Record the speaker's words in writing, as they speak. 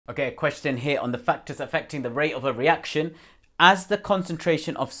Okay, a question here on the factors affecting the rate of a reaction. As the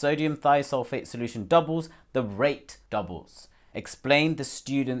concentration of sodium thiosulfate solution doubles, the rate doubles. Explain the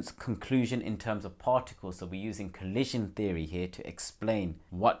student's conclusion in terms of particles. So we're using collision theory here to explain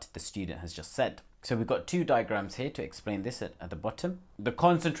what the student has just said. So we've got two diagrams here to explain this at the bottom. The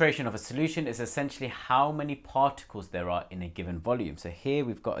concentration of a solution is essentially how many particles there are in a given volume. So here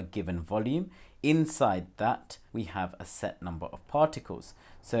we've got a given volume. Inside that, we have a set number of particles.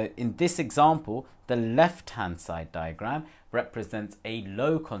 So in this example, the left-hand side diagram represents a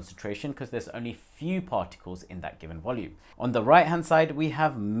low concentration because there's only few particles in that given volume. On the right-hand side, we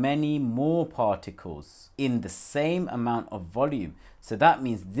have many more particles in the same amount of volume. So that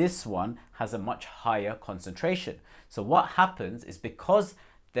means this one has a much higher concentration. So what happens is because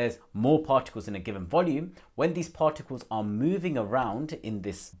there's more particles in a given volume, when these particles are moving around in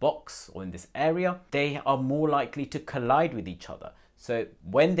this box or in this area, they are more likely to collide with each other. So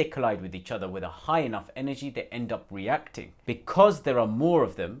when they collide with each other with a high enough energy, they end up reacting. Because there are more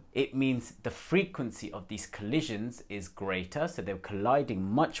of them, it means the frequency of these collisions is greater. So they're colliding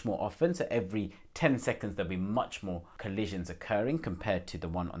much more often. So every 10 seconds, there'll be much more collisions occurring compared to the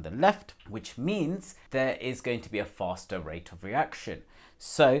one on the left, which means there is going to be a faster rate of reaction.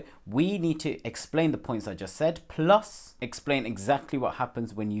 So we need to explain the points I just said, plus explain exactly what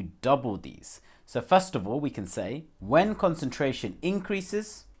happens when you double these. So first of all, we can say when concentration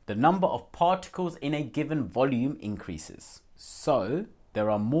increases, the number of particles in a given volume increases. So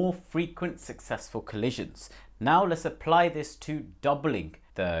there are more frequent successful collisions. Now let's apply this to doubling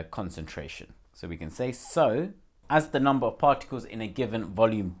the concentration. So we can say, so as the number of particles in a given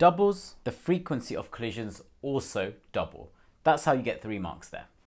volume doubles, the frequency of collisions also double. That's how you get 3 marks there.